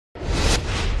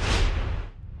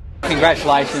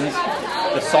congratulations.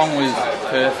 The song was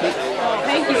perfect.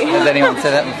 Thank you. Has anyone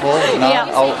said that before? No? Yeah.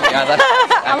 Oh, yeah,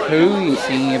 who are you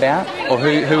singing about? Or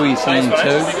who are you singing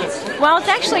to? Well, it's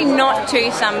actually not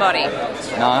to somebody.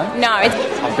 No? No. It's...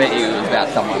 I bet you it was about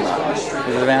someone though.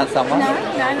 Was it about someone?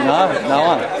 No. No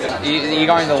one. You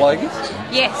going to Logies?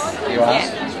 Yes. You are?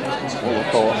 Yeah. Well, of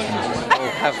course.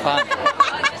 Well, have fun.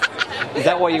 Is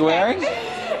that what you're wearing?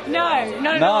 No,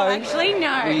 not at all, actually,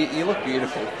 no. Well, you look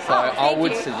beautiful, so I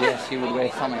would suggest you would wear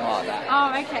something like that. Oh,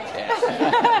 okay.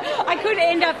 Yeah. I could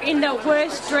end up in the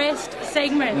worst dressed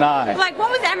segment. No. Like, what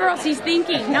was Amorosi's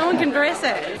thinking? No one can dress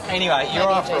it. Anyway, you're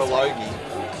after a Logie.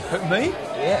 Me?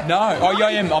 Yeah. No. Oh, yeah,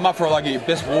 I am. I'm up for a Logie.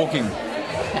 Best walking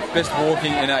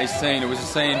in a scene. It was a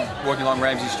scene walking along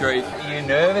Ramsey Street. Are you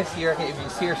nervous? You reckon if you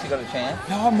seriously got a chance?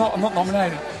 No, I'm not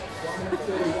nominated.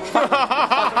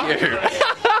 Fuck you.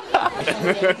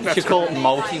 You should call it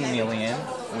multi-million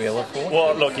Wheeler Force.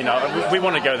 Well, look, you know, we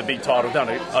want to go the big title, don't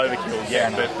overkill, yeah,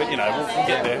 but you know, we'll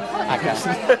get there. Okay.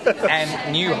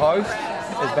 And new host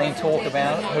has been talked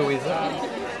about. Who is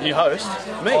it? New host?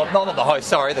 Me. Oh, not the host,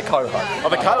 sorry, the co-host. Oh,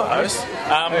 the co-host?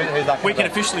 Who's that we can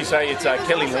officially say it's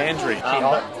Kelly Landry. She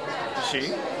hot? She?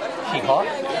 She hot?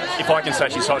 If I can say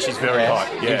she's hot, she's very hot.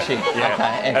 Yeah. Is she? Yeah.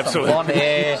 Okay. Absolutely. Blonde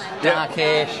hair, dark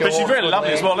hair, short. But she's very lovely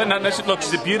hair. as well. No, look,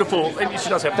 she's a beautiful... She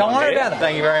does have Don't blonde worry hair. about it.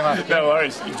 Thank you very much. No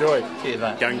worries. Enjoy. Cheers,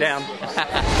 mate. Going down.